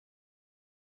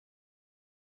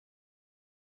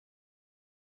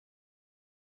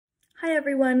Hi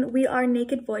everyone, we are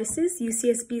Naked Voices,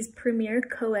 UCSB's premier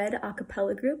co-ed a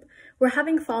cappella group. We're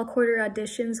having fall quarter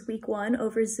auditions week 1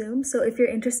 over Zoom, so if you're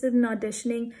interested in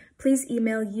auditioning, please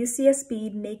email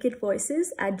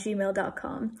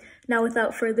ucsbnakedvoices@gmail.com. Now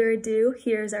without further ado,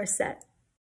 here's our set.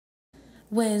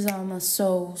 Where's all my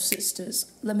soul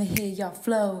sisters? Let me hear y'all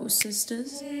flow,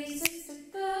 sisters. Hey, sister,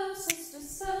 go, sister,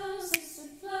 soul, sister,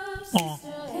 flow,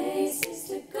 sister. Hey,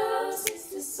 sister, go,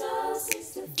 sister, soul,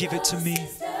 sister, flow, give it to me.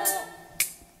 Sister.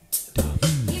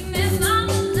 You met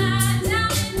mama lie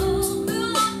down in old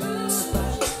Moulin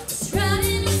Rouge,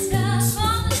 running and stuff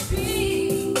on the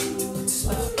street.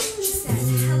 She said,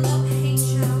 hello, hey,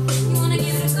 Joe, you wanna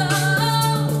give it a go?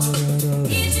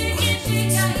 Gitchy,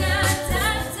 yeah, yeah, da,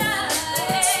 da,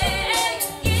 hey.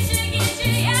 Gitchy,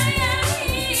 yeah, yeah,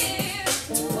 here.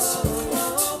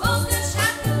 Mocha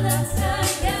chocolate,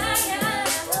 yeah, yeah.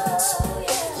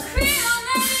 Creole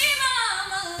lady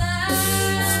mama lie.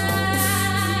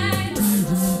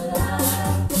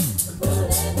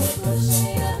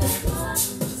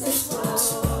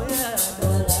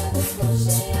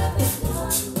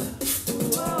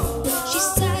 She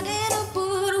sat in a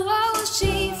boudoir,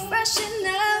 she fresh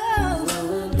enough.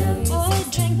 Oh,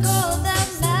 drink all that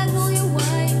magnolia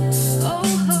wine. Oh,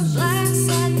 her black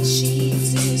satin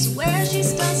sheets is where she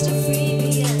starts to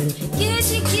free.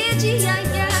 Gidgy, yeah,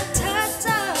 yeah,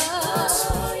 ta-ta.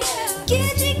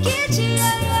 Gidgy,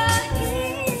 yeah, yeah,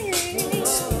 here.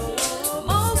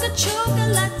 Mocha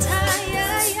chocolate,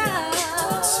 yeah, yeah.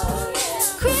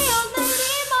 Creole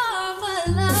lady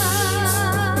marmalade,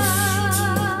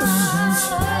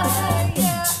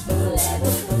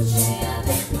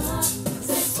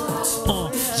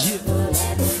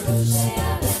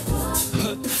 yeah.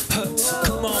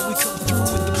 Come on, we come through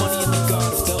with the money and the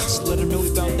garter belts. Let them know we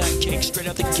found that cake straight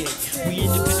out the gate. We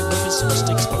independent women, so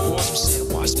sticks my horse. We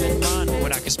said, why spend mine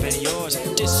when I can spend yours? If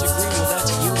you disagree, well,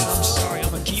 that's you, and I'm sorry.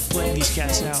 I'ma keep playing these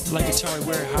cats out. Like Atari,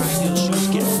 wear high heel shoes,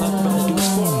 get love about to do is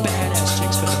for badass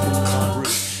chicks for the move on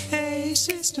route. Hey,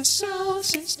 sister, soul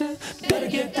sister, better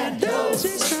get that dough,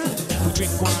 sister. We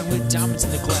drink wine with diamonds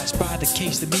in the glass. By the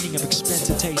case, the meaning of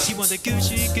expensive taste. You want the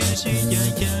Gucci,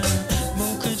 yeah, yeah.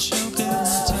 Mocha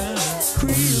chocolate,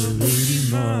 Creole lady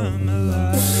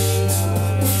marmalade.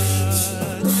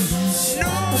 No!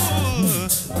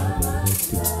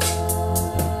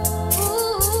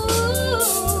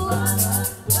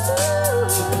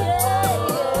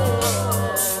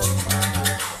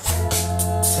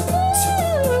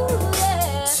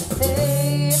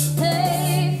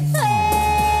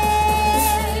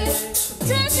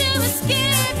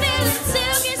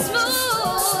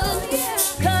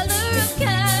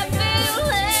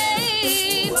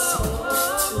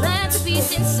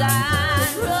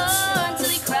 Inside, run till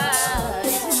he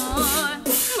cries more,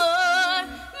 more,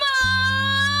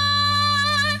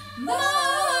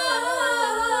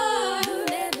 more.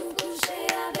 Voulez-vous coucher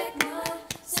avec moi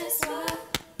ce soir?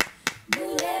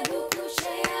 Voulez-vous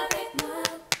coucher avec moi?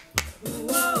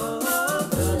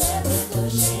 Voulez-vous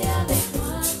coucher avec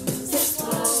moi ce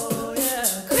soir?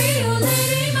 Creole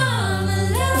lady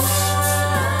marmalade, yeah.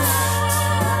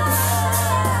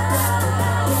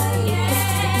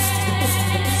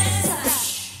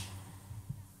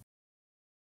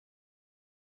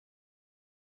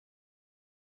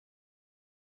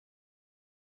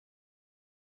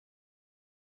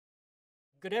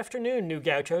 Good afternoon, new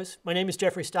gauchos. My name is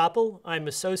Jeffrey Stoppel. I'm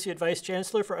Associate Vice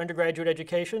Chancellor for Undergraduate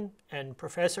Education and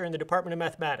Professor in the Department of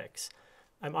Mathematics.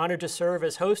 I'm honored to serve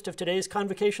as host of today's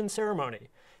Convocation ceremony.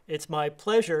 It's my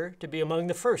pleasure to be among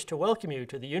the first to welcome you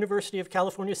to the University of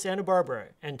California, Santa Barbara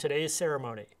and today's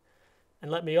ceremony.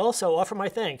 And let me also offer my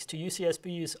thanks to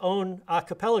UCSB's own a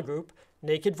cappella group,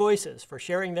 Naked Voices, for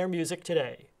sharing their music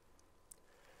today.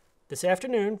 This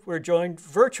afternoon, we're joined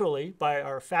virtually by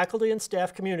our faculty and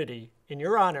staff community in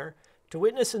your honor to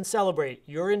witness and celebrate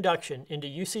your induction into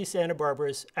UC Santa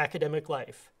Barbara's academic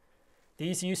life.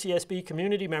 These UCSB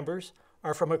community members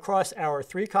are from across our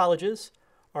 3 colleges,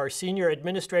 our senior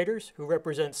administrators who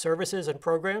represent services and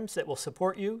programs that will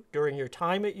support you during your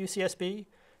time at UCSB,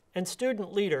 and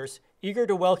student leaders eager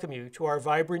to welcome you to our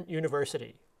vibrant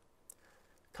university.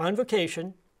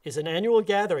 Convocation is an annual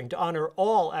gathering to honor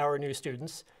all our new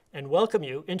students and welcome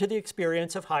you into the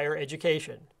experience of higher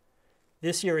education.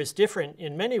 This year is different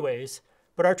in many ways,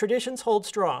 but our traditions hold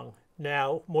strong,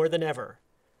 now more than ever.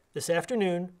 This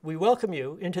afternoon, we welcome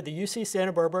you into the UC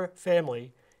Santa Barbara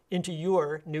family, into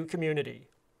your new community.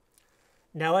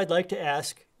 Now I'd like to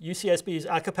ask UCSB's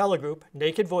a cappella group,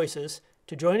 Naked Voices,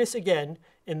 to join us again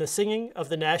in the singing of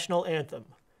the national anthem.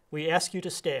 We ask you to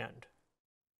stand.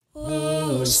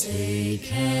 Oh, say,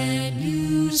 can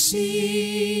you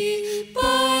see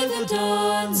by the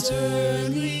dawn's dawn's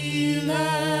early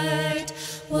light,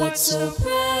 what so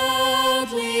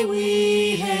proudly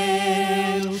we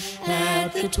hailed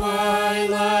at the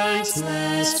twilight's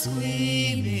last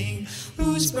gleaming,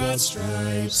 whose broad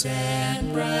stripes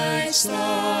and bright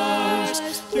stars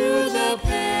through the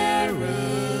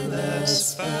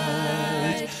perilous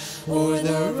fight o'er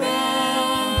the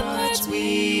ramparts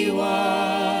we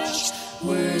watched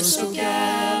were so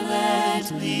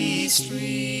gallantly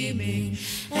streaming,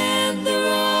 and the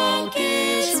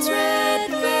rocket's red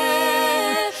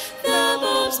glare, the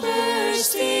bombs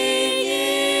bursting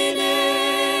in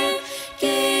air,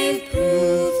 gave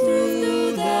proof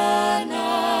through the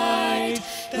night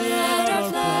that our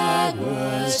flag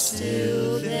was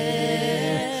still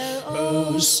there.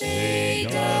 Oh, say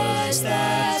does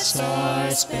that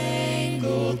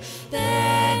star-spangled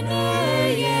banner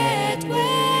yet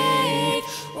wave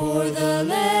o'er the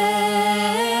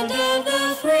land of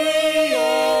the free,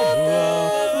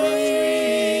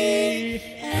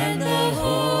 and the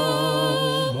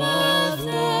home of the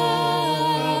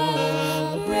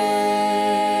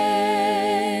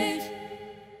brave.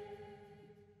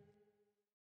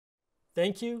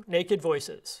 Thank you, Naked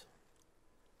Voices.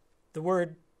 The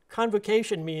word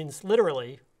convocation means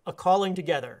literally a calling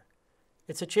together.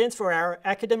 It's a chance for our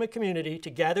academic community to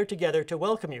gather together to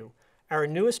welcome you, our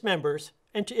newest members,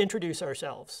 and to introduce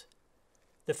ourselves.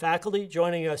 The faculty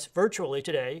joining us virtually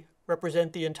today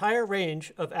represent the entire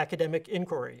range of academic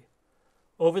inquiry.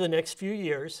 Over the next few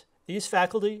years, these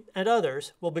faculty and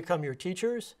others will become your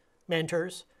teachers,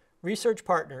 mentors, research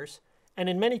partners, and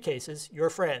in many cases, your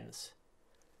friends.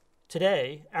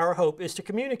 Today, our hope is to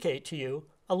communicate to you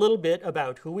a little bit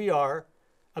about who we are,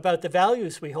 about the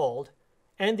values we hold,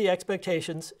 and the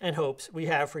expectations and hopes we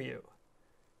have for you.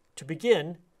 To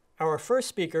begin, our first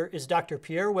speaker is Dr.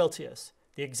 Pierre Wiltzius,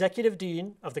 the Executive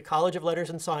Dean of the College of Letters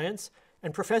and Science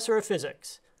and Professor of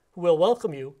Physics, who will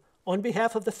welcome you on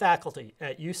behalf of the faculty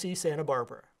at UC Santa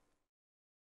Barbara.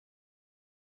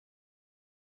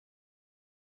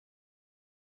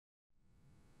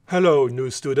 Hello,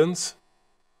 new students.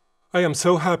 I am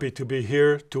so happy to be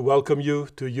here to welcome you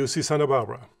to UC Santa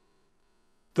Barbara.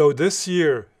 Though this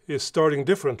year is starting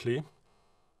differently,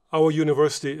 our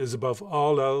university is above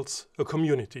all else a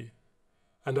community,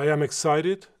 and I am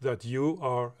excited that you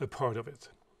are a part of it.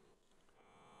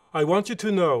 I want you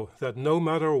to know that no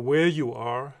matter where you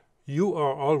are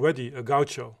already a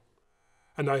gaucho,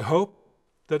 and I hope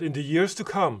that in the years to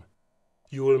come,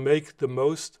 you will make the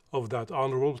most of that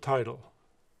honorable title.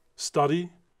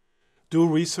 Study, do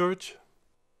research,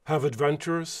 have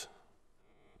adventures,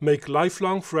 make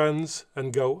lifelong friends,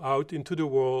 and go out into the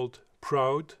world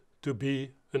proud to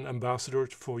be an ambassador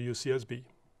for UCSB.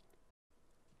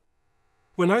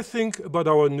 When I think about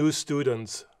our new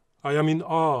students, I am in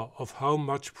awe of how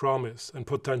much promise and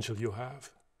potential you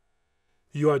have.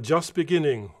 You are just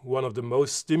beginning one of the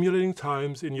most stimulating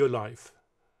times in your life,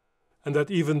 and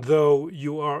that even though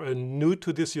you are new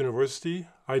to this university,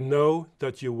 I know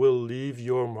that you will leave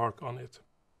your mark on it.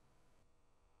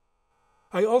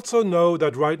 I also know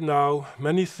that right now,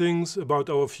 many things about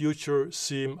our future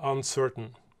seem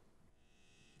uncertain.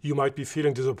 You might be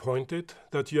feeling disappointed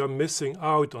that you are missing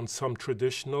out on some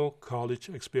traditional college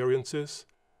experiences,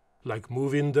 like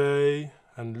move-in day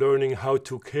and learning how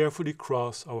to carefully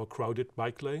cross our crowded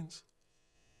bike lanes.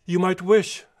 You might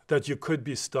wish that you could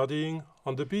be studying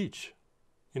on the beach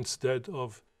instead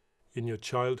of in your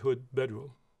childhood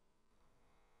bedroom.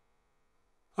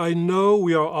 I know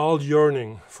we are all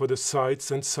yearning for the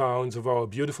sights and sounds of our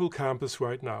beautiful campus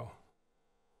right now,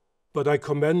 but I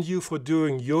commend you for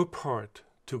doing your part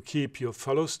to keep your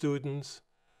fellow students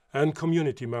and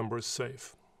community members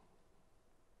safe.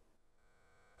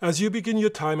 As you begin your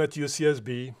time at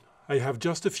UCSB, I have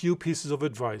just a few pieces of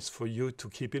advice for you to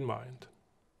keep in mind.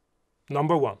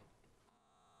 Number one,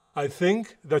 I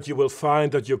think that you will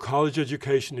find that your college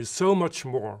education is so much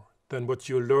more than what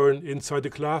you learn inside the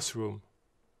classroom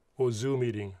or Zoom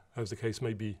meeting, as the case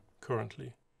may be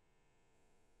currently.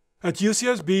 At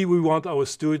UCSB, we want our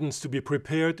students to be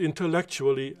prepared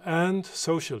intellectually and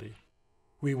socially.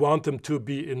 We want them to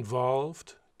be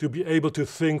involved, to be able to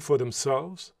think for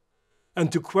themselves,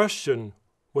 and to question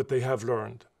what they have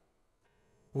learned.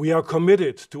 We are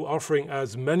committed to offering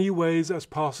as many ways as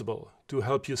possible to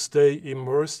help you stay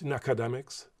immersed in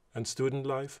academics and student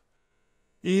life,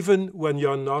 even when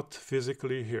you're not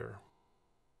physically here.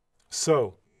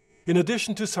 So, in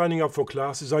addition to signing up for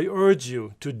classes, I urge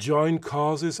you to join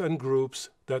causes and groups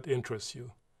that interest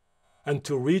you, and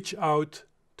to reach out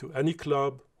to any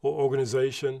club or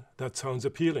organization that sounds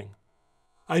appealing.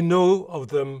 I know of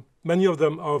them, many of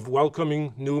them are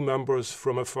welcoming new members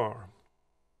from afar.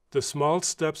 the small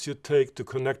steps you take to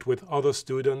connect with other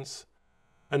students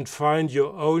and find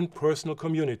your own personal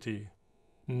community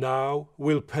now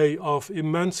will pay off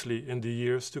immensely in the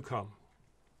years to come.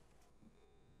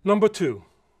 Number 2,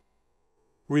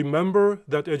 remember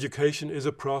that education is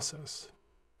a process.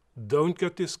 Don't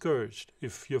get discouraged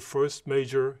if your first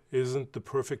major isn't the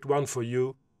perfect one for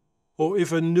you, or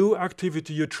if a new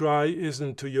activity you try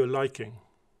isn't to your liking.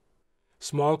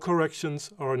 Small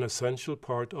corrections are an essential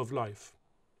part of life.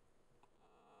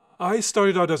 I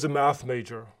started out as a math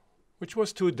major, which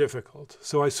was too difficult,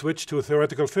 so I switched to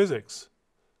theoretical physics,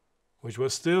 which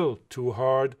was still too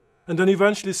hard, and then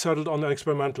eventually settled on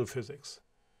experimental physics.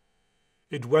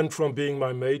 It went from being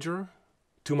my major,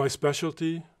 to my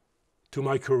specialty, to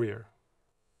my career.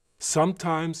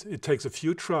 Sometimes it takes a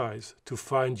few tries to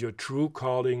find your true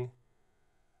calling,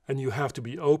 and you have to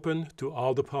be open to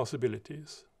all the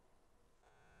possibilities.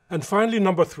 And finally,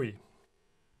 number 3,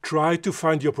 try to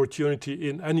find the opportunity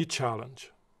in any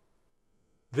challenge.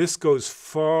 This goes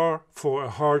far for a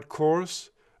hard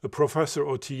course, a professor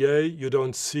or TA you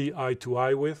don't see eye to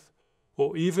eye with,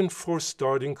 or even for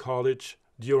starting college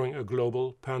during a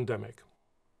global pandemic.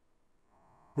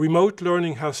 Remote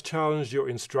learning has challenged your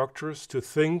instructors to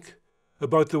think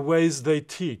about the ways they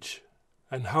teach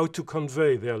and how to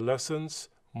convey their lessons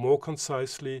more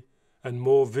concisely and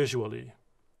more visually.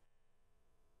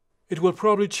 It will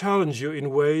probably challenge you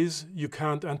in ways you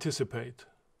can't anticipate,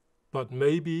 but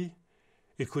maybe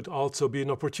it could also be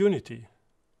an opportunity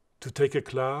to take a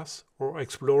class or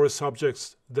explore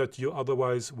subjects that you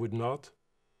otherwise would not,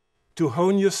 to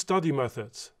hone your study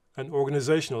methods and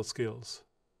organizational skills,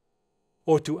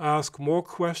 or to ask more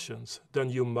questions than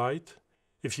you might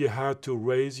if you had to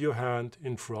raise your hand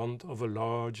in front of a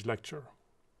large lecture.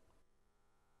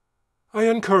 I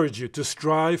encourage you to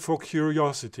strive for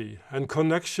curiosity and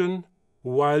connection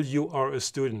while you are a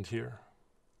student here.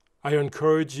 I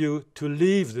encourage you to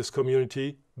leave this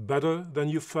community better than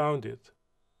you found it.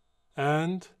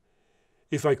 And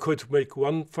if I could make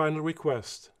one final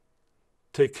request,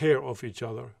 take care of each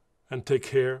other and take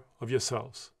care of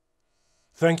yourselves.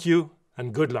 Thank you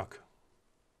and good luck.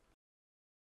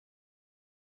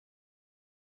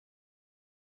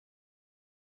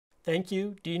 Thank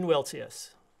you, Dean Wiltzius.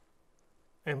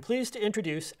 I'm pleased to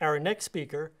introduce our next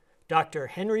speaker, Dr.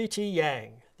 Henry T.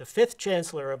 Yang, the 5th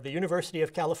Chancellor of the University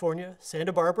of California,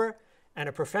 Santa Barbara, and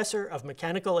a Professor of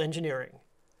Mechanical Engineering.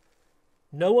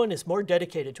 No one is more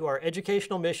dedicated to our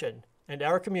educational mission and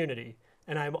our community,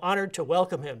 and I'm honored to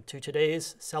welcome him to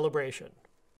today's celebration.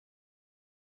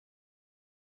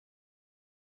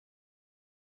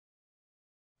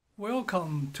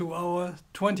 Welcome to our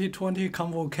 2020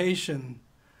 Convocation.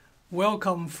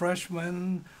 Welcome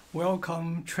freshmen,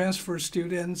 welcome transfer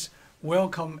students,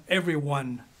 welcome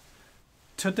everyone.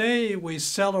 Today we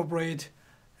celebrate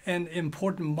an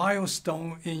important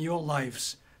milestone in your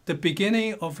lives, the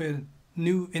beginning of a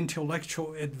new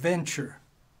intellectual adventure.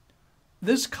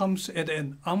 This comes at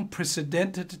an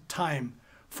unprecedented time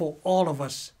for all of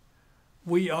us.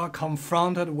 We are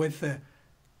confronted with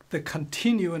the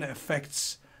continuing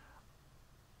effects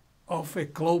of a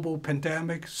global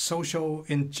pandemic, social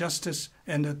injustice,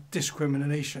 and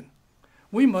discrimination.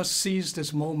 We must seize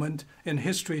this moment in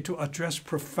history to address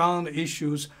profound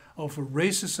issues of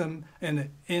racism and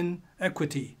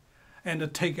inequity,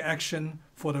 and take action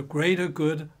for the greater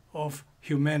good of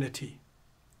humanity.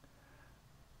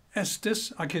 As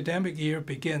this academic year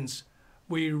begins,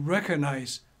 we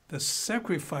recognize the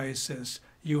sacrifices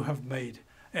you have made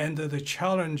and the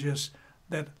challenges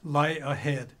that lie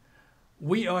ahead.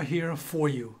 We are here for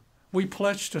you. We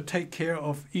pledge to take care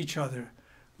of each other,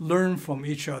 learn from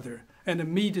each other,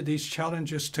 and meet these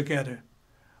challenges together.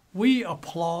 We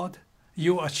applaud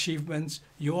your achievements,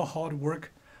 your hard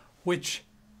work, which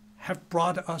have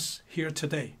brought us here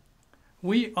today.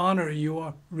 We honor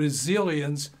your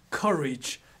resilience,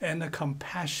 courage, and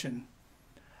compassion,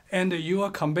 and your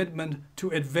commitment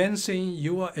to advancing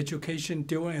your education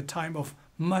during a time of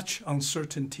much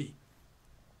uncertainty.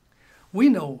 We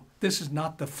know this is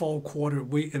not the fall quarter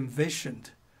we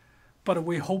envisioned, but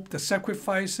we hope the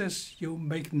sacrifices you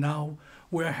make now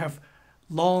will have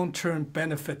long-term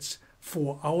benefits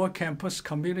for our campus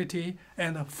community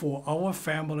and for our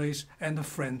families and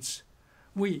friends.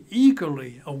 We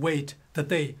eagerly await the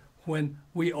day when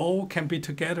we all can be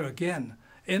together again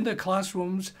in the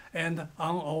classrooms and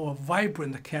on our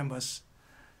vibrant campus.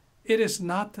 It is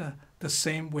not the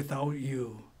same without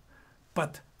you,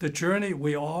 but the journey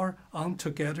we are on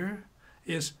together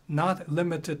is not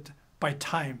limited by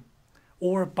time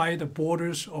or by the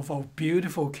borders of our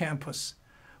beautiful campus.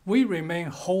 we remain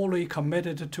wholly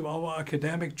committed to our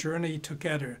academic journey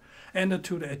together and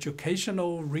to the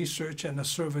educational, research, and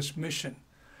service mission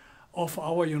of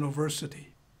our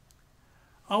university.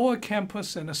 Our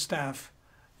campus and staff,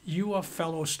 your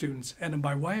fellow students, and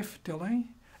my wife,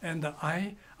 Delaney, and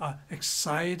I are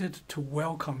excited to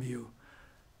welcome you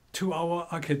to our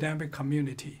academic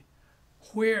community.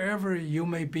 Wherever you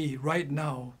may be right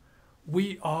now,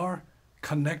 we are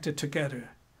connected together.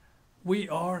 We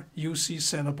are UC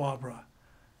Santa Barbara.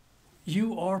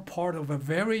 You are part of a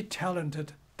very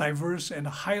talented, diverse, and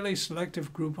highly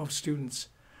selective group of students.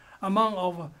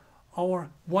 Among our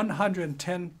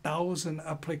 110,000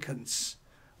 applicants,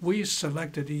 we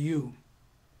selected you,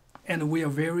 and we are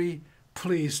very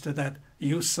pleased that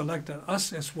you selected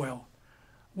us as well.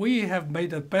 You have made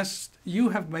the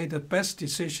best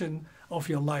decision of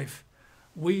your life.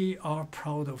 We are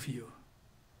proud of you.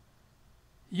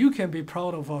 You can be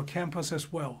proud of our campus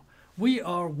as well. We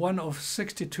are one of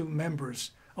 62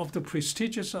 members of the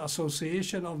prestigious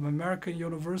Association of American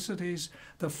Universities,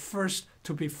 the first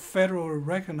to be federally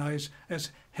recognized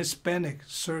as Hispanic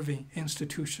serving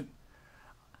institution.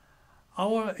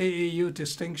 Our AAU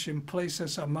distinction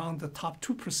places among the top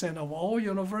 2% of all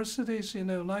universities in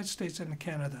the United States and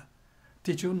Canada.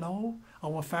 Did you know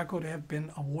our faculty have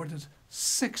been awarded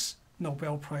 6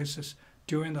 Nobel Prizes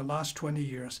during the last 20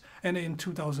 years? And in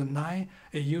 2009,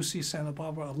 a UC Santa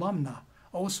Barbara alumna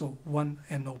also won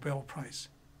a Nobel Prize.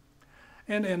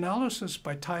 An analysis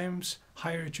by Times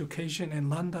Higher Education in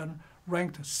London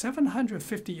ranked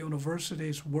 750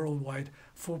 universities worldwide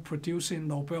for producing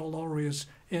Nobel laureates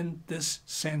in this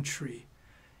century.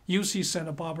 UC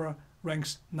Santa Barbara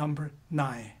ranks number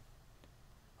 9.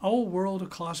 Our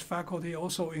world-class faculty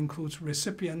also includes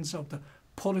recipients of the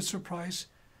Pulitzer Prize,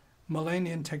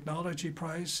 Millennium Technology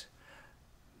Prize,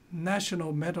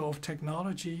 National Medal of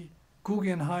Technology,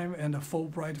 Guggenheim and the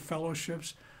Fulbright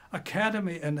Fellowships,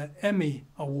 Academy and the Emmy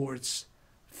Awards,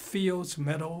 Fields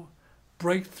Medal,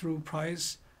 Breakthrough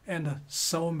Prize, and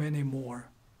so many more.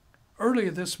 Earlier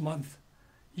this month,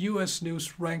 U.S.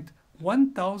 News ranked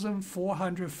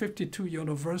 1,452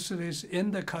 universities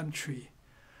in the country.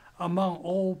 Among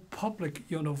all public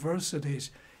universities,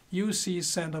 UC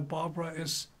Santa Barbara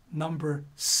is number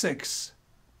 6.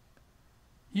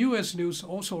 U.S. News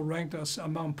also ranked us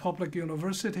among public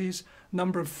universities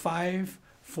number 5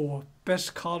 for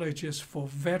best colleges for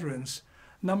veterans,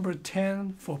 number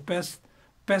 10 for best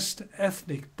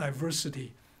ethnic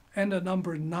diversity, and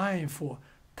number 9 for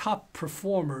top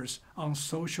performers on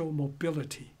social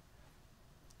mobility.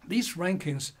 These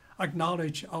rankings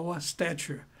acknowledge our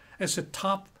stature as a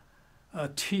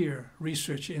top-tier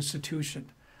research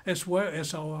institution, as well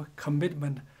as our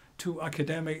commitment to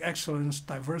academic excellence,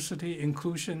 diversity,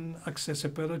 inclusion,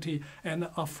 accessibility, and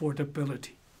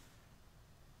affordability.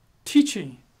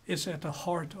 Teaching is at the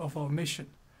heart of our mission.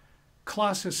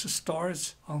 Classes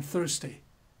starts on Thursday.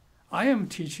 I am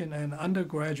teaching an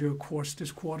undergraduate course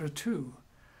this quarter too.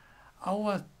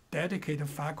 Our dedicated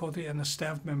faculty and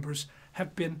staff members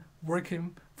have been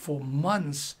working for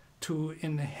months to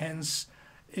enhance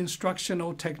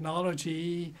instructional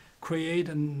technology, create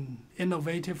an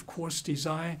innovative course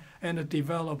design, and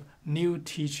develop new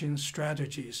teaching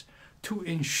strategies to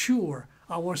ensure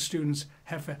our students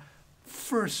have a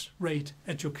first-rate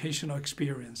educational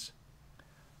experience.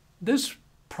 This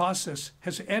process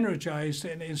has energized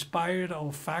and inspired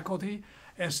our faculty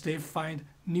as they find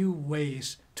new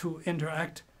ways to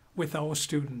interact with our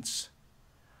students.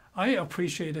 I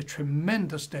appreciate the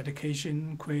tremendous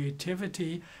dedication,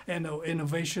 creativity, and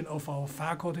innovation of our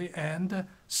faculty and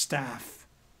staff.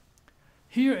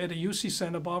 Here at the UC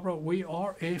Santa Barbara, we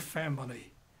are a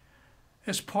family.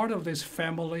 As part of this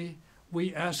family,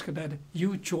 we ask that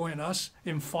you join us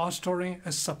in fostering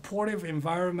a supportive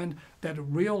environment that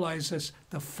realizes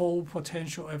the full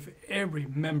potential of every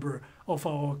member of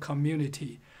our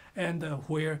community, and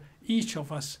where each of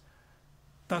us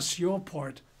does your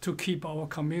part to keep our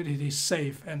community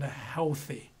safe and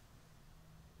healthy.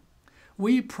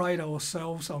 We pride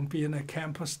ourselves on being a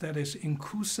campus that is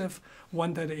inclusive,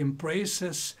 one that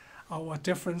embraces our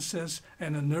differences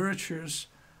and nurtures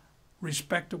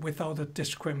respect without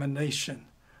discrimination.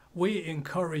 We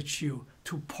encourage you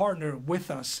to partner with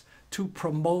us to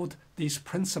promote these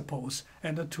principles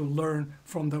and to learn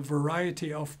from the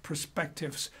variety of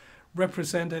perspectives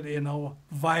represented in our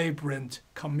vibrant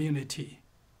community.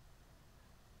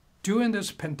 During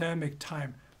this pandemic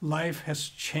time, life has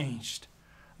changed.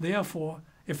 Therefore,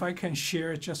 if I can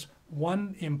share just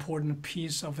one important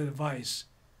piece of advice,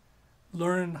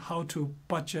 learn how to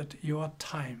budget your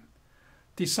time.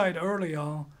 Decide early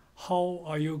on how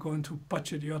are you going to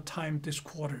budget your time this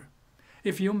quarter.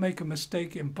 If you make a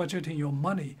mistake in budgeting your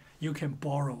money, you can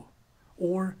borrow,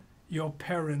 or your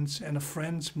parents and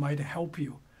friends might help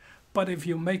you. But if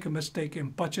you make a mistake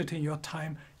in budgeting your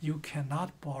time, you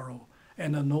cannot borrow,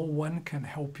 and no one can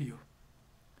help you.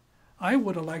 I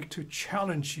would like to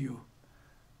challenge you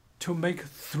to make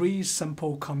 3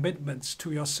 simple commitments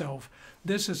to yourself.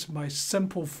 This is my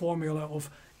simple formula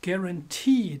of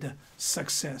guaranteed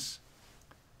success.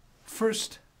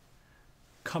 First,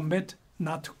 commit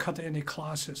not to cut any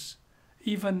classes,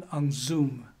 even on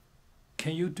Zoom.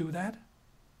 Can you do that?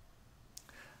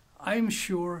 I'm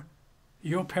sure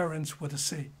your parents would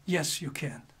say, yes, you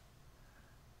can.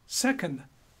 Second,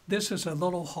 this is a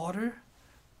little harder.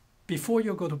 Before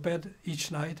you go to bed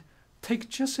each night, take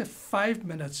just 5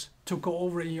 minutes to go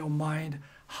over in your mind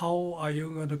how are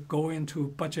you going to go into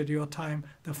budget your time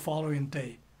the following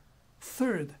day.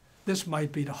 Third, this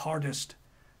might be the hardest.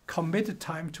 Commit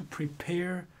time to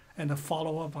prepare and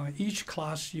follow up on each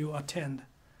class you attend.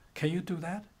 Can you do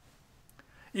that?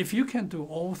 If you can do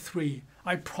all 3,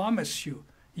 I promise you,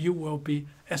 you will be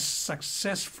as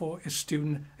successful a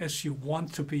student as you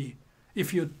want to be.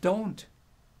 If you don't,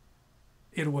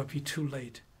 it will be too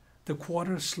late. The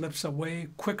quarter slips away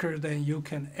quicker than you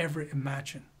can ever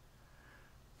imagine.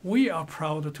 We are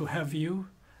proud to have you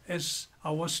as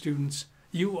our students.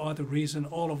 You are the reason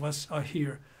all of us are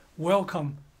here.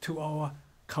 Welcome to our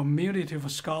community of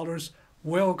scholars.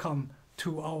 Welcome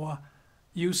to our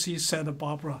UC Santa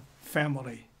Barbara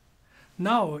family.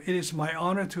 Now it is my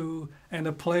honor and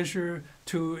a pleasure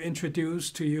to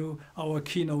introduce to you our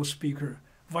keynote speaker,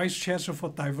 Vice Chancellor for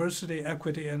Diversity,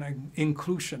 Equity, and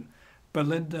Inclusion,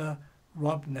 Belinda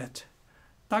Robnett.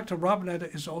 Dr.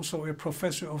 Robnett is also a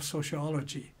professor of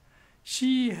sociology.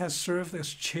 She has served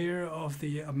as chair of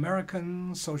the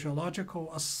American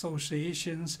Sociological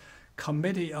Association's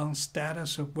Committee on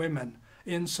Status of Women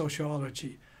in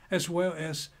Sociology, as well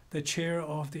as the chair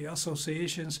of the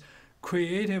association's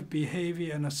Creative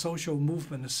Behavior and Social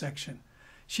Movement section.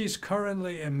 She is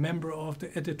currently a member of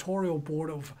the editorial board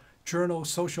of journal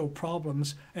Social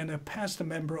Problems and a past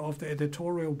member of the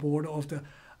editorial board of the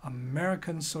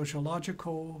American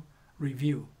Sociological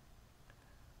Review.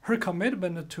 Her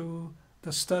commitment to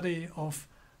the study of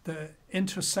the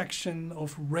intersection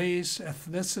of race,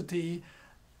 ethnicity,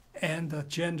 and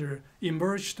gender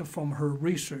emerged from her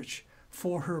research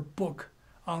for her book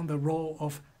on the role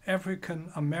of African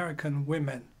American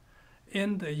women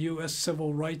in the U.S.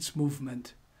 Civil Rights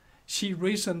Movement. She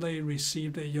recently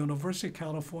received a University of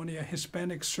California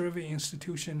Hispanic Survey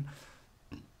Institution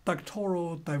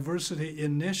Doctoral Diversity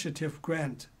Initiative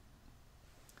grant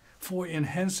for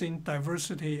enhancing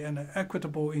diversity and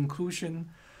equitable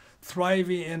inclusion,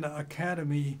 Thriving in the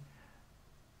Academy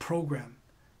program.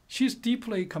 She's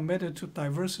deeply committed to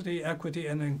diversity, equity,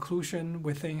 and inclusion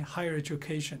within higher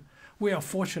education. We are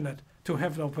fortunate to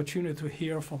have the opportunity to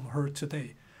hear from her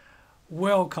today.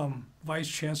 Welcome, Vice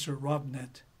Chancellor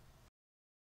Robnett.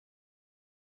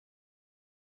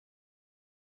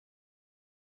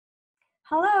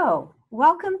 Hello,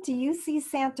 welcome to UC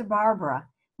Santa Barbara.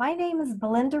 My name is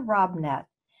Belinda Robnett.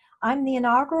 I'm the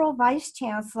inaugural Vice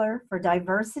Chancellor for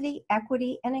Diversity,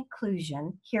 Equity, and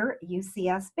Inclusion here at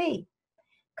UCSB.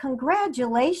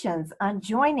 Congratulations on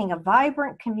joining a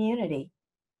vibrant community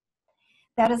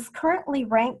that is currently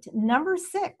ranked number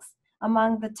 6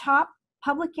 among the top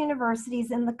public universities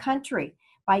in the country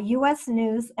by U.S.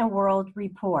 News and World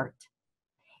Report.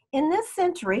 In this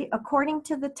century, according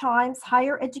to the Times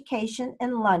Higher Education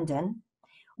in London,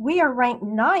 we are ranked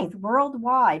 9th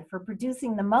worldwide for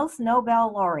producing the most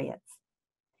Nobel laureates.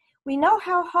 We know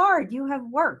how hard you have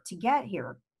worked to get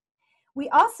here. We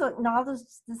also acknowledge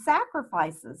the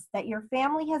sacrifices that your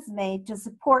family has made to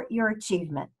support your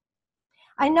achievement.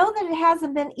 I know that it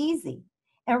hasn't been easy,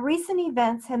 and recent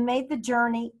events have made the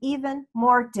journey even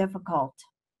more difficult.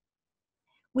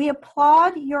 We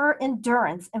applaud your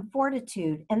endurance and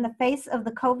fortitude in the face of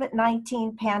the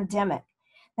COVID-19 pandemic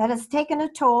that has taken a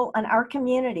toll on our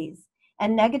communities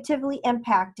and negatively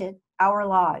impacted our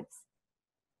lives.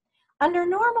 Under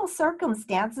normal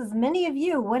circumstances, many of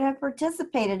you would have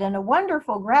participated in a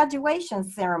wonderful graduation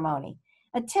ceremony,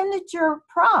 attended your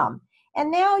prom,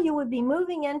 and now you would be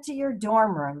moving into your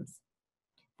dorm rooms.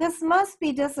 This must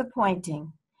be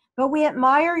disappointing, but we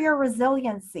admire your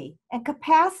resiliency and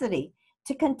capacity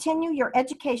to continue your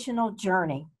educational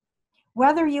journey.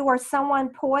 Whether you are someone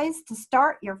poised to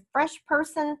start your fresh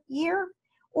person year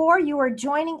or you are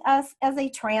joining us as a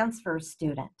transfer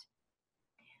student.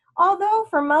 Although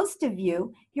for most of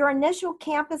you, your initial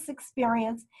campus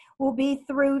experience will be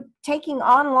through taking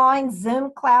online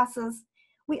Zoom classes,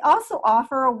 we also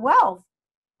offer a wealth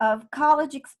of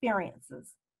college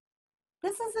experiences.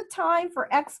 This is a time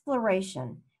for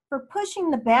exploration, for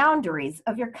pushing the boundaries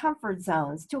of your comfort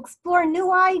zones to explore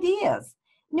new ideas,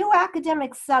 new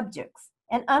academic subjects,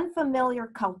 and unfamiliar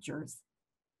cultures.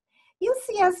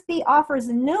 UCSB offers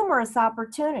numerous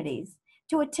opportunities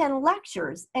to attend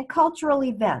lectures and cultural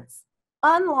events,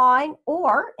 online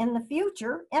or, in the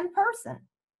future, in person.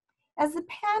 As the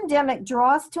pandemic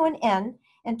draws to an end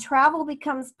and travel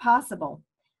becomes possible,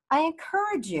 I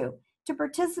encourage you to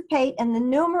participate in the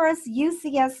numerous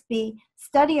UCSB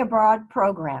study abroad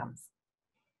programs.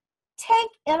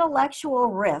 Take intellectual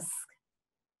risk.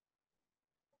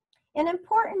 An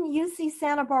important UC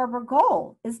Santa Barbara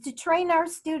goal is to train our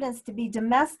students to be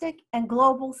domestic and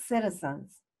global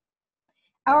citizens.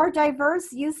 Our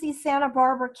diverse UC Santa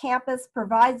Barbara campus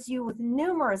provides you with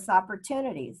numerous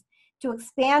opportunities to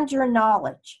expand your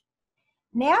knowledge.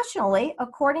 Nationally,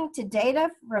 according to data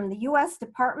from the U.S.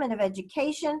 Department of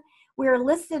Education, we are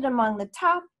listed among the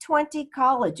top 20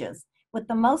 colleges with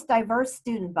the most diverse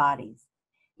student bodies.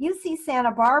 UC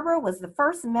Santa Barbara was the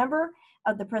first member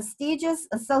of the prestigious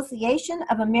Association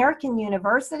of American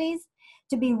Universities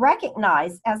to be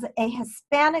recognized as a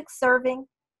Hispanic serving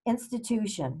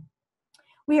institution.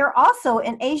 We are also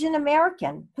an Asian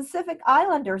American, Pacific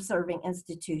Islander serving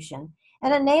institution,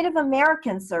 and a Native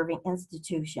American serving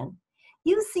institution.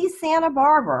 UC Santa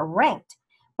Barbara ranked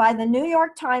by the New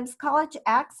York Times College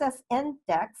Access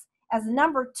Index as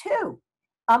number 2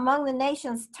 among the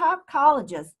nation's top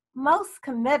colleges most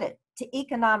committed to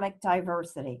economic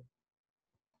diversity.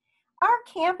 Our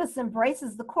campus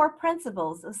embraces the core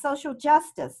principles of social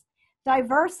justice,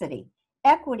 diversity,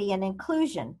 equity, and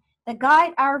inclusion that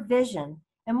guide our vision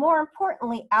and, more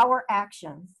importantly, our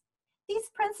actions. These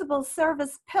principles serve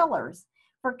as pillars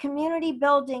for community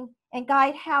building and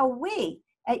guide how we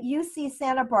at UC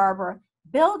Santa Barbara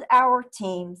build our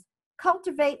teams,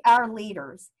 cultivate our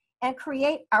leaders, and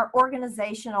create our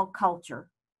organizational culture.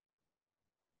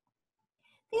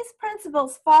 These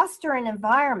principles foster an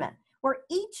environment where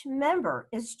each member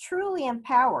is truly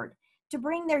empowered to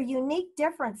bring their unique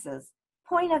differences,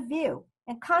 point of view,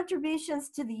 and contributions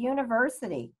to the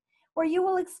university, where you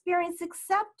will experience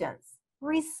acceptance,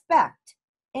 respect,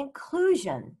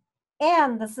 inclusion,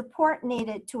 and the support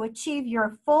needed to achieve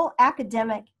your full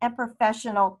academic and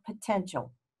professional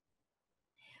potential.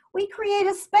 We create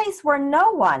a space where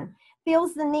no one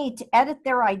feels the need to edit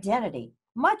their identity,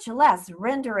 much less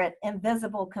render it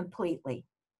invisible completely.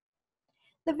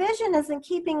 The vision is in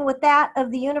keeping with that of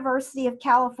the University of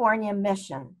California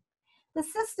mission. The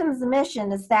system's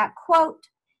mission is that, quote,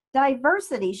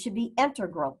 diversity should be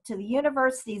integral to the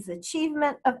university's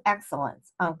achievement of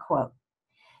excellence, unquote.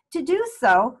 To do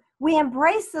so, we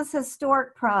embrace this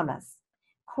historic promise,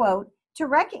 quote, to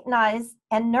recognize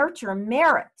and nurture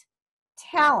merit,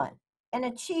 talent, and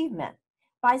achievement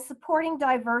by supporting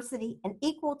diversity and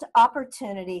equal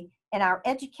opportunity in our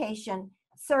education,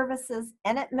 services,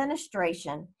 and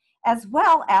administration, as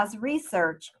well as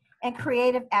research and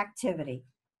creative activity.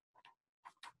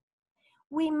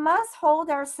 We must hold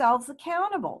ourselves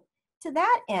accountable. To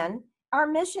that end, our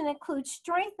mission includes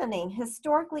strengthening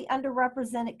historically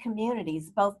underrepresented communities,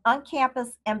 both on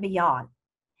campus and beyond.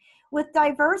 With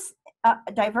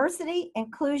diversity,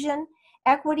 inclusion,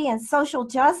 equity, and social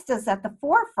justice at the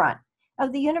forefront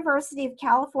of the University of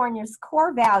California's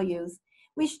core values,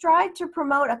 we strive to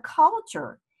promote a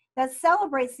culture that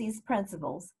celebrates these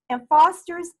principles and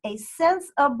fosters a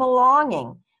sense of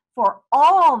belonging for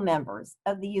all members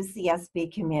of the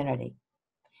UCSB community.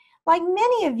 Like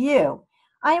many of you,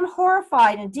 I am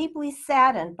horrified and deeply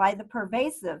saddened by the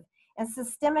pervasive and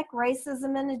systemic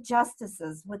racism and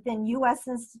injustices within U.S.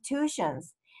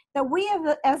 institutions that we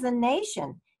as a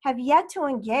nation have yet to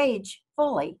engage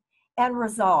fully and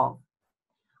resolve.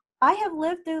 I have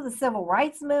lived through the Civil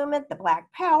Rights Movement, the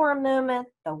Black Power Movement,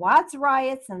 the Watts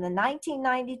riots, and the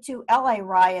 1992 LA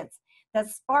riots that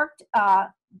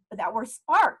were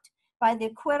sparked by the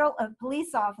acquittal of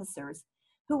police officers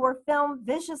who were filmed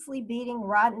viciously beating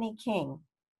Rodney King.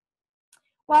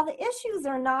 While the issues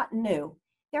are not new,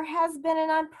 there has been an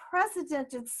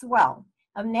unprecedented swell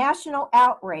of national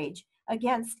outrage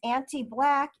against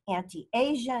anti-Black,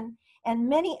 anti-Asian, and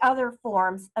many other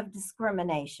forms of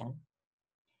discrimination.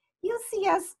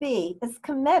 UCSB is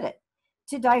committed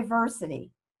to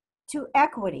diversity, to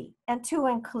equity, and to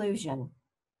inclusion.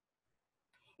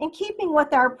 In keeping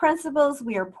with our principles,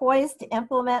 we are poised to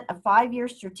implement a 5-year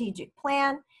strategic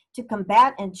plan to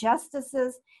combat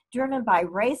injustices driven by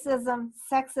racism,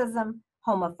 sexism,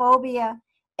 homophobia,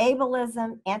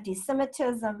 ableism,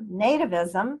 anti-Semitism,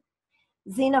 nativism,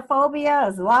 xenophobia,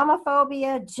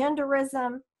 Islamophobia,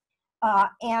 genderism,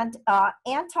 and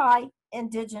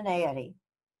anti-indigeneity.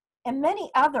 and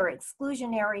many other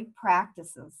exclusionary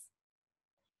practices.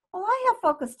 Well, I have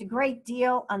focused a great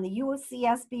deal on the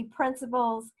UCSB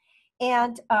principles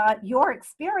and your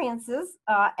experiences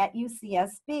at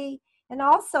UCSB, and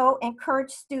also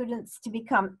encourage students to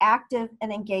become active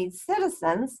and engaged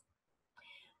citizens.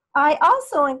 I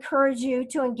also encourage you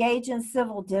to engage in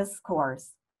civil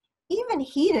discourse, even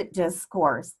heated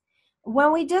discourse,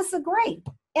 when we disagree,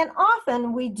 and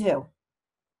often we do.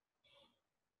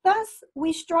 Thus,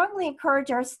 we strongly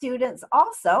encourage our students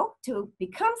also to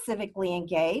become civically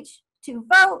engaged, to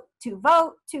vote, to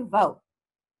vote, to vote.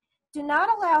 Do not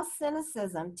allow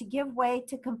cynicism to give way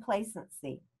to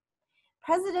complacency.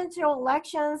 Presidential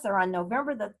elections are on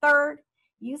November the 3rd.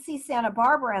 UC Santa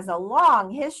Barbara has a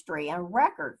long history and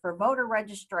record for voter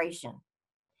registration.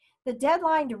 The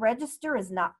deadline to register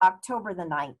is not October the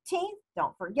 19th.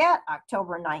 Don't forget,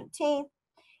 October 19th.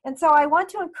 And so I want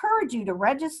to encourage you to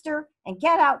register and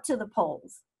get out to the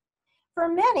polls. For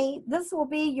many, this will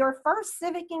be your first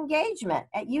civic engagement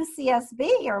at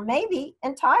UCSB, or maybe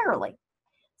entirely.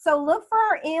 So look for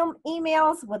our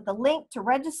emails with the link to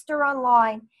register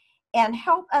online and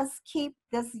help us keep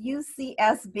this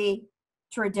UCSB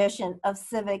tradition of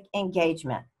civic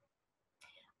engagement.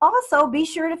 Also, be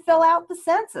sure to fill out the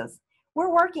census.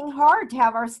 We're working hard to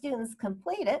have our students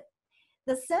complete it.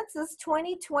 The Census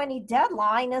 2020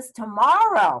 deadline is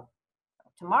tomorrow.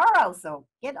 So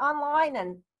get online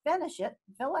and finish it,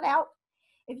 fill it out.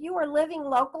 If you are living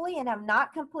locally and have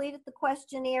not completed the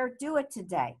questionnaire, do it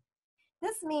today.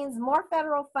 This means more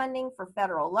federal funding for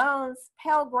federal loans,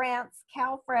 Pell Grants,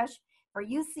 CalFresh for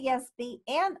UCSB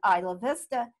and Isla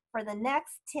Vista for the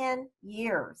next 10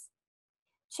 years.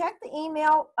 Check the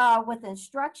email with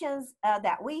instructions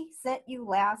that we sent you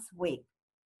last week.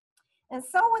 And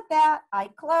so with that, I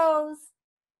close.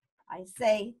 I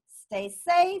say, stay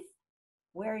safe,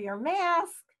 wear your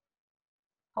mask.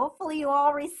 Hopefully you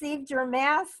all received your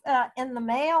mask in the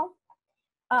mail.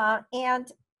 And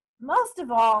most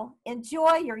of all,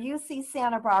 enjoy your UC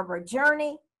Santa Barbara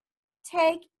journey.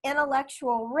 Take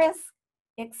intellectual risk,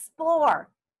 explore.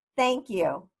 Thank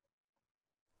you.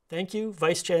 Thank you,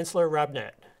 Vice Chancellor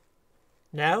Robnett.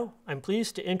 Now, I'm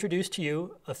pleased to introduce to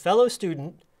you a fellow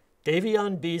student,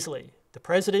 Daevionne Beasley, the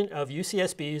president of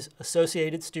UCSB's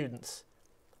Associated Students.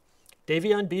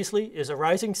 Daevionne Beasley is a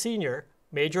rising senior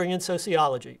majoring in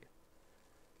sociology.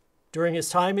 During his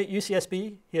time at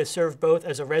UCSB, he has served both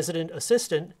as a resident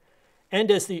assistant and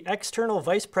as the external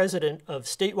vice president of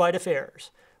statewide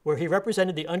affairs, where he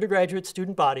represented the undergraduate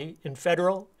student body in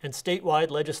federal and statewide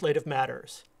legislative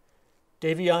matters.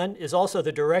 Daevionne is also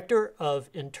the director of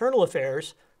internal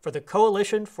affairs for the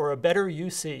Coalition for a Better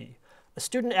UC, a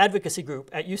student advocacy group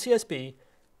at UCSB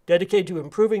dedicated to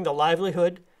improving the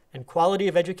livelihood and quality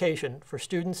of education for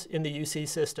students in the UC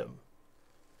system.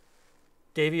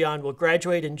 Daevionne will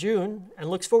graduate in June and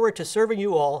looks forward to serving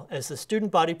you all as the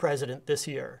student body president this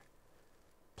year.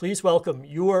 Please welcome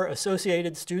your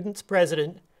Associated Students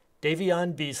President,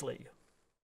 Daevionne Beasley.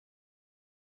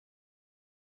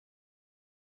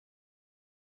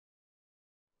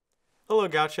 Hello,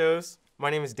 Gauchos. My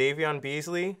name is Daevionne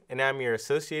Beasley, and I'm your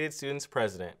Associated Students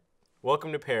President.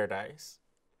 Welcome to Paradise.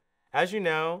 As you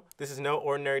know, this is no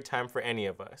ordinary time for any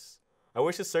of us. I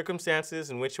wish the circumstances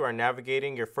in which you are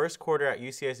navigating your first quarter at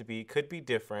UCSB could be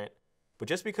different, but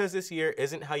just because this year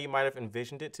isn't how you might have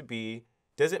envisioned it to be,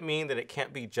 doesn't mean that it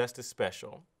can't be just as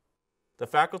special. The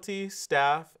faculty,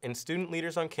 staff, and student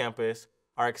leaders on campus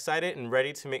are excited and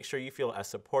ready to make sure you feel as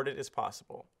supported as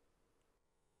possible.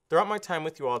 Throughout my time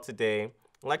with you all today,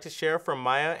 I'd like to share from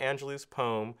Maya Angelou's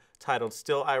poem titled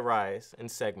Still I Rise in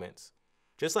segments.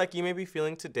 Just like you may be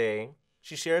feeling today,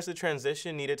 she shares the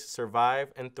transition needed to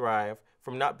survive and thrive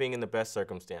from not being in the best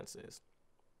circumstances.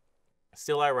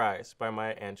 Still I Rise by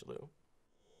Maya Angelou.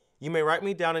 You may write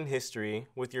me down in history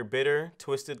with your bitter,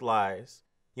 twisted lies.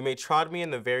 You may trod me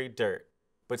in the very dirt,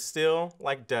 but still,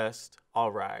 like dust,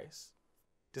 I'll rise.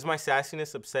 Does my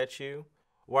sassiness upset you?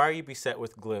 Why are you beset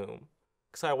with gloom?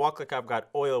 'Cause I walk like I've got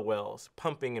oil wells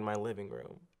pumping in my living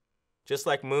room. Just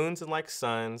like moons and like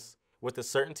suns, with the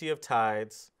certainty of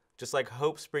tides, just like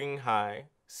hope springing high,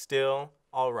 still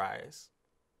I'll rise.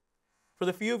 For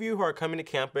the few of you who are coming to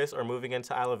campus or moving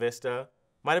into Isla Vista,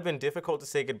 might have been difficult to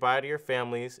say goodbye to your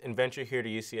families and venture here to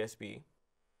UCSB.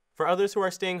 For others who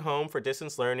are staying home for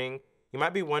distance learning, you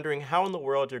might be wondering how in the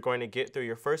world you're going to get through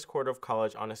your first quarter of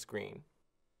college on a screen.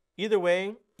 Either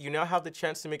way, you now have the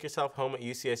chance to make yourself home at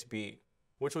UCSB,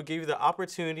 which will give you the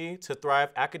opportunity to thrive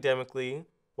academically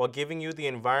while giving you the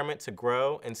environment to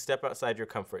grow and step outside your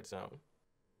comfort zone.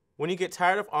 When you get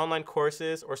tired of online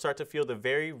courses or start to feel the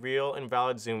very real and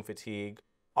valid Zoom fatigue,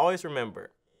 always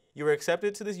remember, You were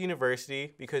accepted to this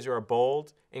university because you are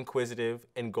bold, inquisitive,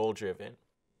 and goal-driven.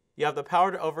 You have the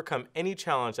power to overcome any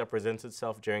challenge that presents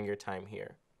itself during your time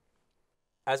here.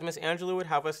 As Miss Angela would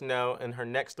have us know in her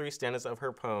next 3 stanzas of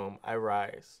her poem, I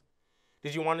Rise.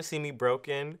 Did you want to see me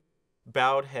broken,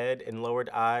 bowed head and lowered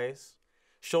eyes,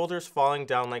 shoulders falling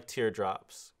down like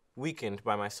teardrops, weakened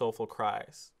by my soulful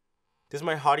cries? Does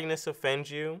my haughtiness offend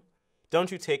you?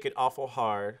 Don't you take it awful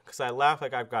hard, 'cause I laugh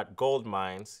like I've got gold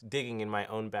mines digging in my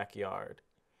own backyard.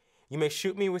 You may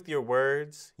shoot me with your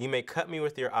words, you may cut me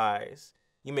with your eyes,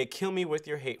 you may kill me with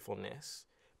your hatefulness,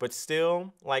 but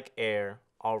still, like air,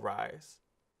 I'll rise.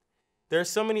 There are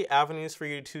so many avenues for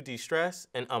you to de-stress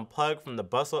and unplug from the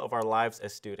bustle of our lives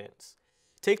as students.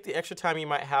 Take the extra time you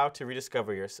might have to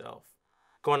rediscover yourself.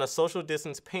 Go on a social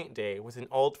distance paint day with an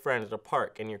old friend at a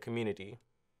park in your community.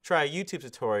 Try a YouTube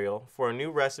tutorial for a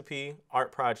new recipe,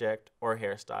 art project, or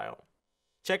hairstyle.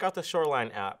 Check out the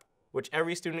Shoreline app, which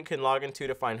every student can log into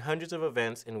to find hundreds of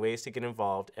events and ways to get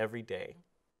involved every day.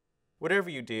 Whatever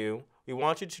you do, we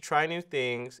want you to try new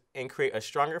things and create a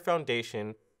stronger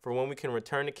foundation for when we can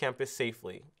return to campus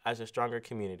safely as a stronger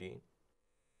community.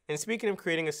 And speaking of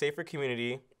creating a safer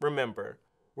community, remember,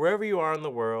 wherever you are in the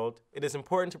world, it is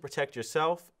important to protect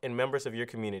yourself and members of your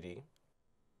community.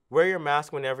 Wear your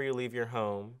mask whenever you leave your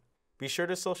home. Be sure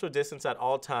to social distance at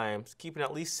all times, keeping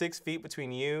at least 6 feet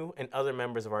between you and other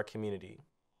members of our community.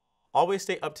 Always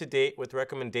stay up to date with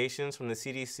recommendations from the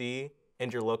CDC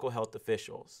and your local health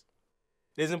officials.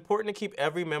 It is important to keep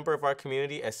every member of our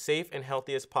community as safe and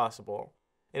healthy as possible,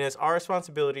 and it's our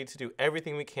responsibility to do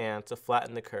everything we can to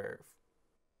flatten the curve.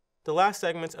 The last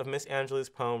segment of Miss Angela's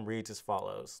poem reads as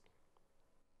follows.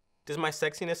 Does my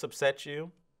sexiness upset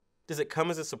you? Does it come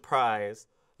as a surprise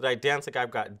that I dance like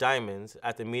I've got diamonds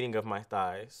at the meeting of my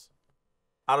thighs?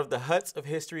 Out of the huts of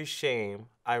history's shame,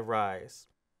 I rise.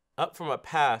 Up from a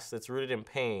past that's rooted in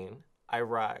pain, I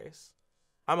rise.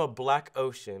 I'm a black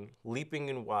ocean, leaping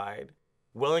and wide,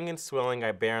 welling and swelling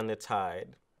I bear on the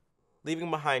tide.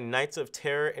 Leaving behind nights of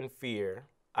terror and fear,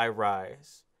 I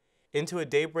rise. Into a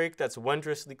daybreak that's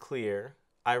wondrously clear,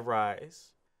 I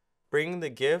rise. Bringing the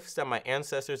gifts that my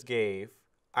ancestors gave,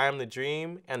 I am the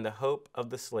dream and the hope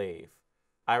of the slave.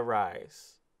 I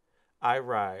rise. I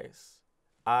rise.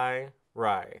 I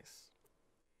rise.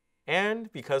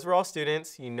 And because we're all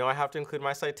students, you know I have to include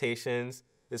my citations.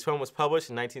 This poem was published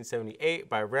in 1978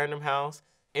 by Random House,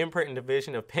 imprint and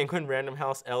division of Penguin Random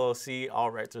House LLC,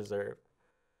 all rights reserved.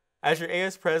 As your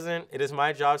AS president, it is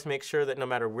my job to make sure that no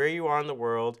matter where you are in the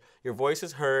world, your voice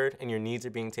is heard and your needs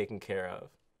are being taken care of.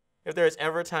 If there is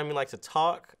ever a time you'd like to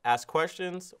talk, ask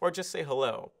questions, or just say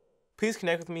hello, please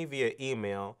connect with me via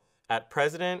email at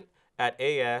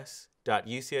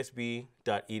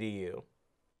president@as.ucsb.edu.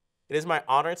 It is my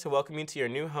honor to welcome you to your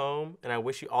new home, and I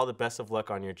wish you all the best of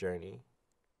luck on your journey.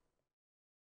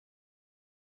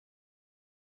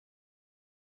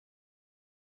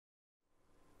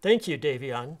 Thank you,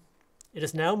 Daevionne. It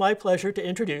is now my pleasure to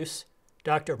introduce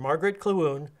Dr. Margaret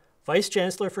Klawunn, Vice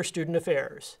Chancellor for Student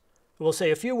Affairs, who will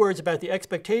say a few words about the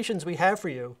expectations we have for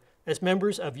you as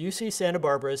members of UC Santa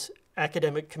Barbara's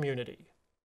academic community.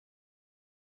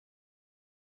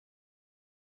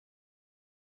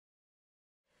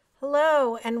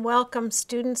 Hello and welcome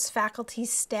students, faculty,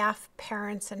 staff,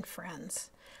 parents, and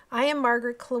friends. I am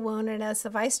Margaret Klawunn, and as the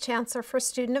Vice Chancellor for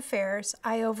Student Affairs,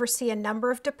 I oversee a number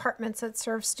of departments that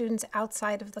serve students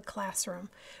outside of the classroom,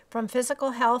 from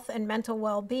physical health and mental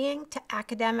well-being to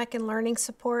academic and learning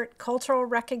support, cultural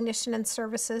recognition and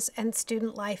services, and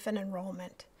student life and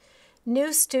enrollment.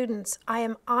 New students, I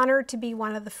am honored to be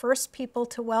one of the first people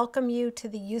to welcome you to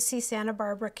the UC Santa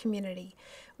Barbara community.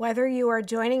 Whether you are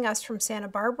joining us from Santa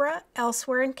Barbara,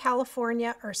 elsewhere in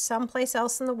California, or someplace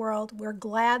else in the world, we're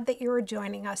glad that you are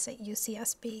joining us at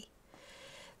UCSB.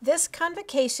 This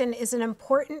convocation is an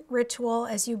important ritual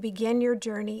as you begin your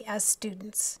journey as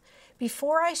students.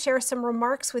 Before I share some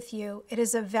remarks with you, it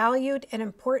is a valued and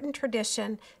important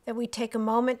tradition that we take a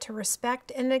moment to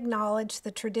respect and acknowledge the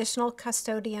traditional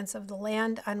custodians of the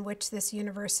land on which this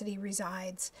university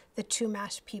resides, the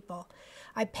Chumash people.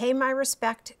 I pay my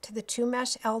respect to the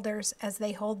Chumash elders as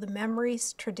they hold the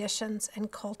memories, traditions,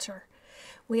 and culture.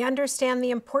 We understand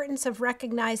the importance of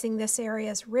recognizing this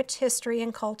area's rich history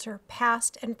and culture,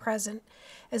 past and present,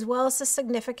 as well as the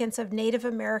significance of Native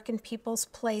American people's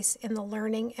place in the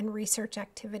learning and research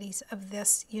activities of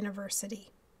this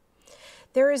university.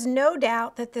 There is no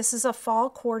doubt that this is a fall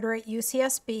quarter at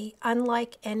UCSB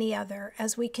unlike any other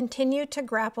as we continue to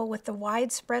grapple with the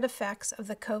widespread effects of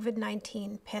the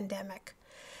COVID-19 pandemic.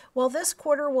 While this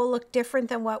quarter will look different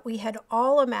than what we had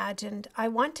all imagined, I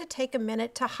want to take a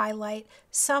minute to highlight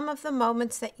some of the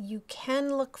moments that you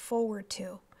can look forward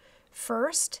to.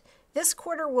 First, this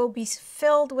quarter will be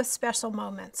filled with special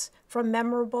moments, from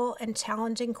memorable and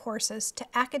challenging courses to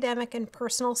academic and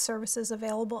personal services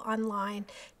available online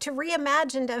to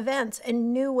reimagined events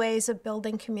and new ways of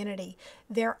building community.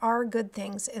 There are good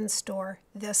things in store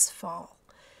this fall.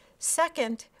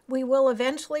 Second, we will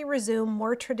eventually resume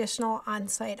more traditional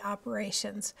on-site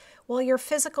operations. While your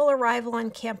physical arrival on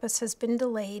campus has been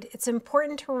delayed, it's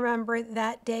important to remember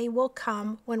that day will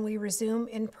come when we resume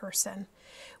in person.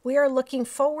 We are looking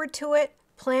forward to it,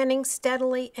 planning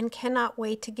steadily, and cannot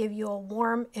wait to give you a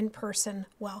warm in-person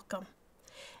welcome.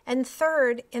 And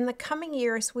third, in the coming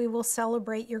years, we will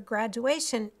celebrate your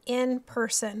graduation in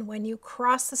person when you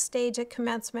cross the stage at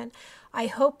commencement. I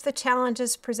hope the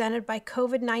challenges presented by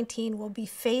COVID-19 will be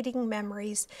fading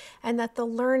memories and that the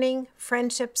learning,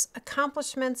 friendships,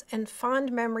 accomplishments, and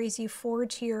fond memories you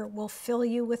forge here will fill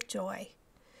you with joy.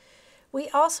 We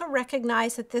also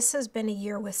recognize that this has been a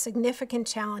year with significant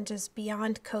challenges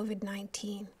beyond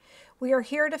COVID-19. We are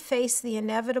here to face the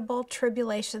inevitable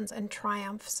tribulations and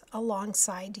triumphs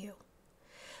alongside you.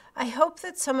 I hope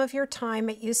that some of your time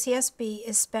at UCSB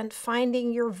is spent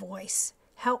finding your voice,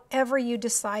 however you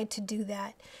decide to do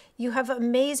that. You have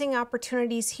amazing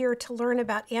opportunities here to learn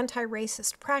about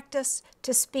anti-racist practice,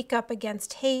 to speak up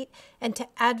against hate, and to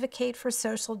advocate for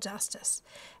social justice.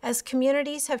 As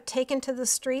communities have taken to the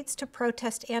streets to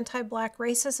protest anti-Black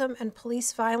racism and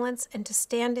police violence and to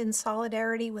stand in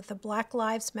solidarity with the Black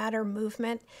Lives Matter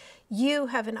movement, you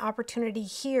have an opportunity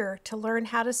here to learn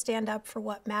how to stand up for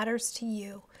what matters to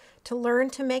you, to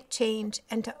learn to make change,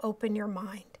 and to open your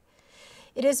mind.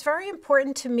 It is very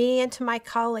important to me and to my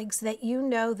colleagues that you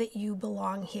know that you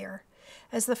belong here.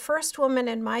 As the first woman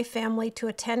in my family to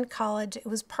attend college, it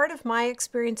was part of my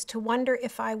experience to wonder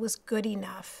if I was good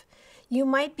enough. You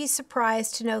might be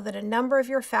surprised to know that a number of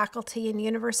your faculty and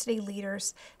university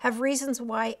leaders have reasons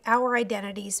why our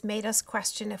identities made us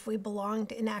question if we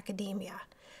belonged in academia.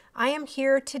 I am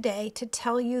here today to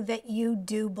tell you that you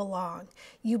do belong.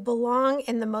 You belong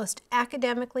in the most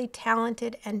academically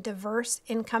talented and diverse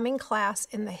incoming class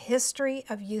in the history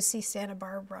of UC Santa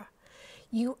Barbara.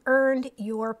 You earned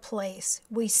your place.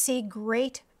 We see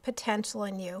great potential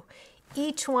in you.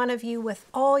 Each one of you, with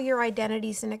all your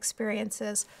identities and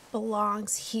experiences,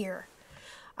 belongs here.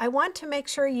 I want to make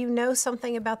sure you know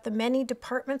something about the many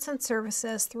departments and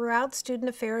services throughout Student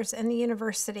Affairs and the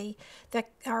university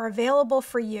that are available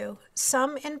for you,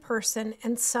 some in person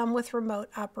and some with remote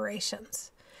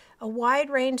operations. A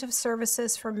wide range of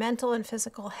services for mental and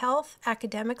physical health,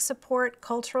 academic support,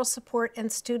 cultural support,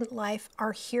 and student life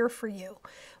are here for you.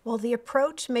 While the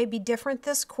approach may be different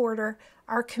this quarter,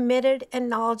 our committed and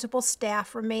knowledgeable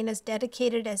staff remain as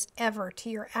dedicated as ever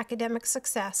to your academic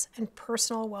success and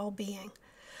personal well-being.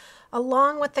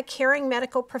 Along with the caring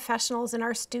medical professionals in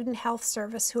our student health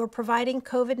service who are providing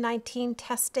COVID-19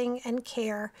 testing and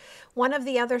care, one of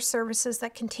the other services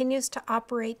that continues to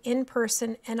operate in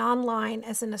person and online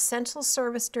as an essential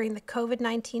service during the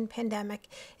COVID-19 pandemic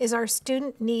is our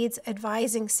Student Needs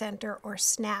Advising Center, or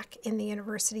SNAC, in the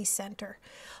University Center,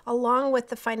 along with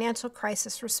the Financial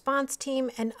Crisis Response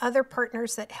Team and other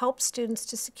partners that help students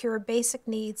to secure basic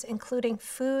needs, including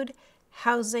food,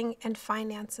 housing, and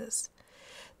finances.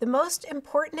 The most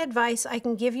important advice I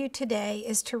can give you today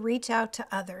is to reach out to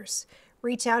others.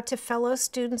 Reach out to fellow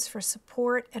students for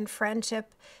support and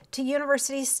friendship, to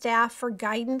university staff for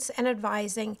guidance and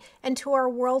advising, and to our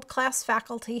world-class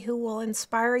faculty who will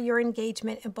inspire your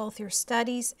engagement in both your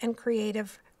studies and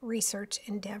creative research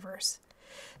endeavors.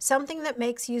 Something that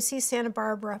makes UC Santa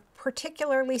Barbara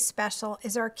particularly special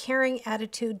is our caring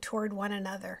attitude toward one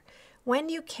another. When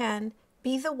you can,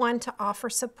 be the one to offer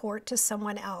support to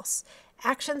someone else.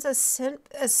 Actions as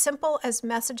simple as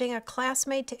messaging a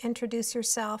classmate to introduce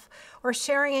yourself or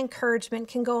sharing encouragement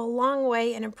can go a long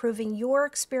way in improving your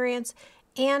experience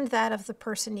and that of the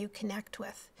person you connect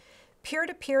with.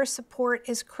 Peer-to-peer support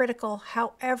is critical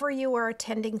however you are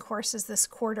attending courses this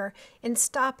quarter in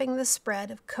stopping the spread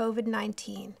of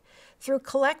COVID-19. Through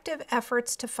collective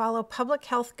efforts to follow public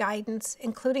health guidance,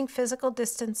 including physical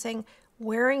distancing,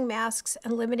 wearing masks,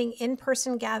 and limiting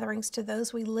in-person gatherings to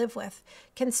those we live with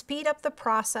can speed up the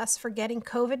process for getting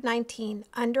COVID-19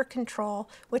 under control,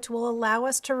 which will allow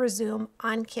us to resume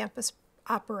on-campus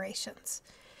operations.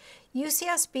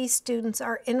 UCSB students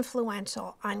are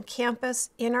influential on campus,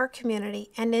 in our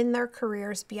community, and in their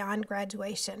careers beyond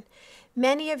graduation.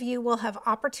 Many of you will have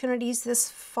opportunities this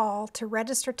fall to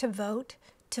register to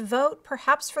vote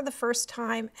perhaps for the first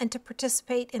time, and to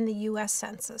participate in the U.S.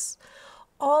 Census.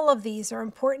 All of these are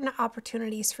important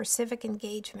opportunities for civic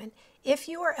engagement. If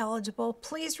you are eligible,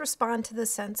 please respond to the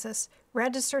census,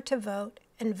 register to vote,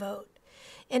 and vote.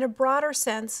 In a broader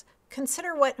sense,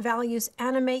 Consider what values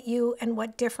animate you and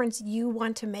what difference you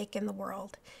want to make in the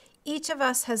world. Each of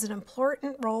us has an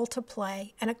important role to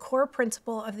play, and a core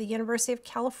principle of the University of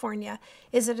California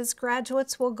is that its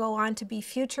graduates will go on to be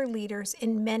future leaders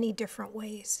in many different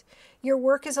ways. Your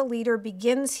work as a leader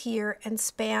begins here and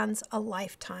spans a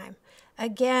lifetime.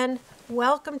 Again,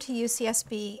 welcome to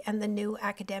UCSB and the new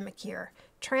academic year.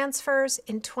 Transfers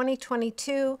in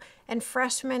 2022 and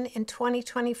freshmen in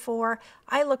 2024,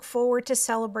 I look forward to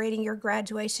celebrating your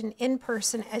graduation in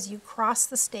person as you cross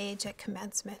the stage at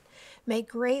commencement. May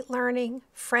great learning,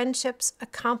 friendships,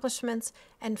 accomplishments,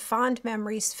 and fond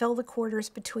memories fill the quarters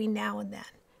between now and then.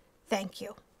 Thank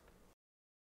you.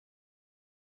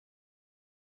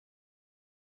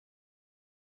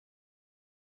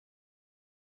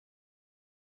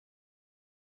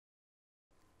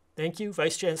 Thank you,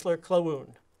 Vice Chancellor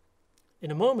Klawunn. In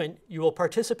a moment, you will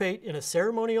participate in a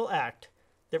ceremonial act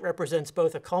that represents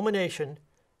both a culmination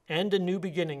and a new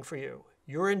beginning for you,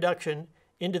 your induction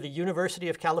into the University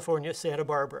of California, Santa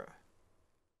Barbara.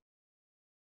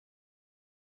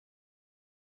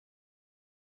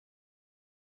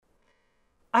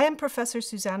 I am Professor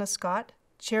Susanna Scott,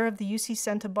 Chair of the UC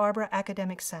Santa Barbara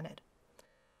Academic Senate.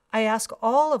 I ask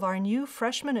all of our new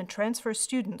freshmen and transfer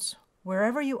students,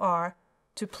 wherever you are,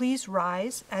 to please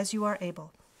rise as you are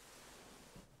able.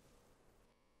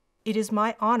 It is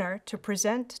my honor to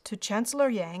present to Chancellor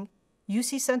Yang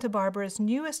UC Santa Barbara's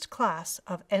newest class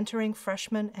of entering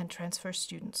freshmen and transfer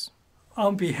students.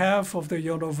 On behalf of the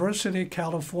University of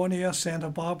California, Santa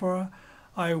Barbara,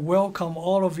 I welcome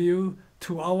all of you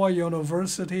to our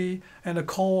university and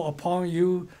call upon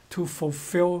you to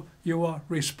fulfill your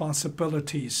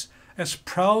responsibilities. As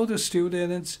proud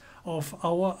students of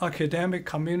our academic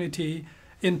community,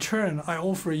 in turn, I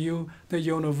offer you the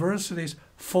university's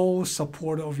full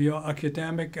support of your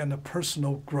academic and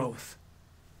personal growth.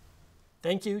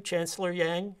 Thank you, Chancellor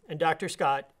Yang and Dr.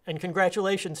 Scott, and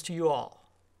congratulations to you all.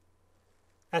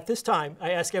 At this time,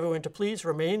 I ask everyone to please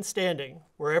remain standing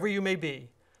wherever you may be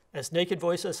as Naked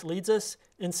Voices leads us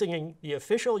in singing the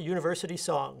official university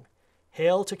song,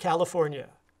 Hail to California.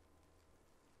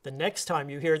 The next time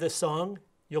you hear this song,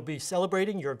 you'll be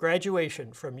celebrating your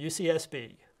graduation from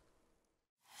UCSB.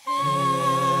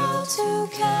 Hail to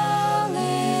California,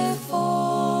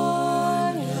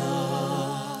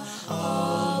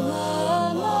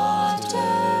 alma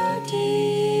mater dear.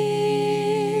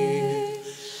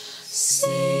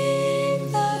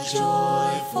 Sing the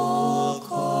joyful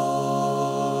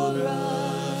chorus,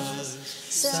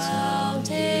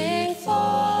 sounding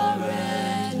far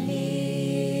and near.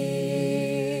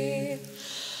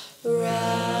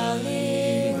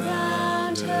 Rallying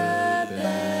round her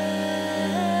banner,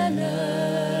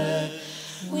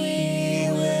 we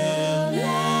will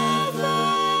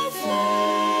never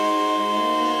fail.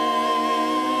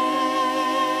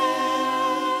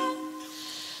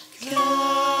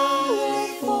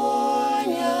 California,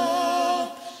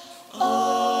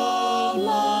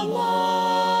 alma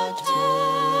mater.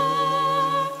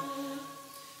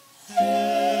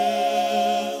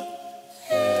 Hail,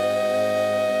 hail,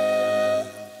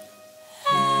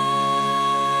 hail.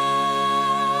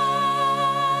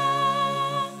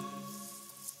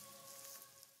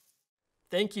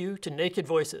 Thank you to Naked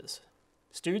Voices.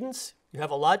 Students, you have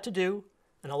a lot to do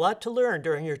and a lot to learn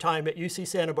during your time at UC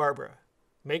Santa Barbara.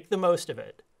 Make the most of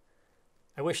it.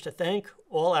 I wish to thank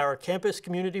all our campus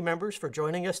community members for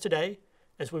joining us today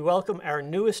as we welcome our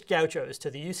newest gauchos to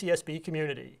the UCSB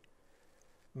community.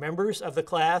 Members of the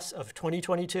class of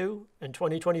 2022 and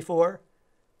 2024,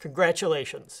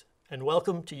 congratulations and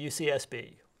welcome to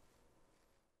UCSB.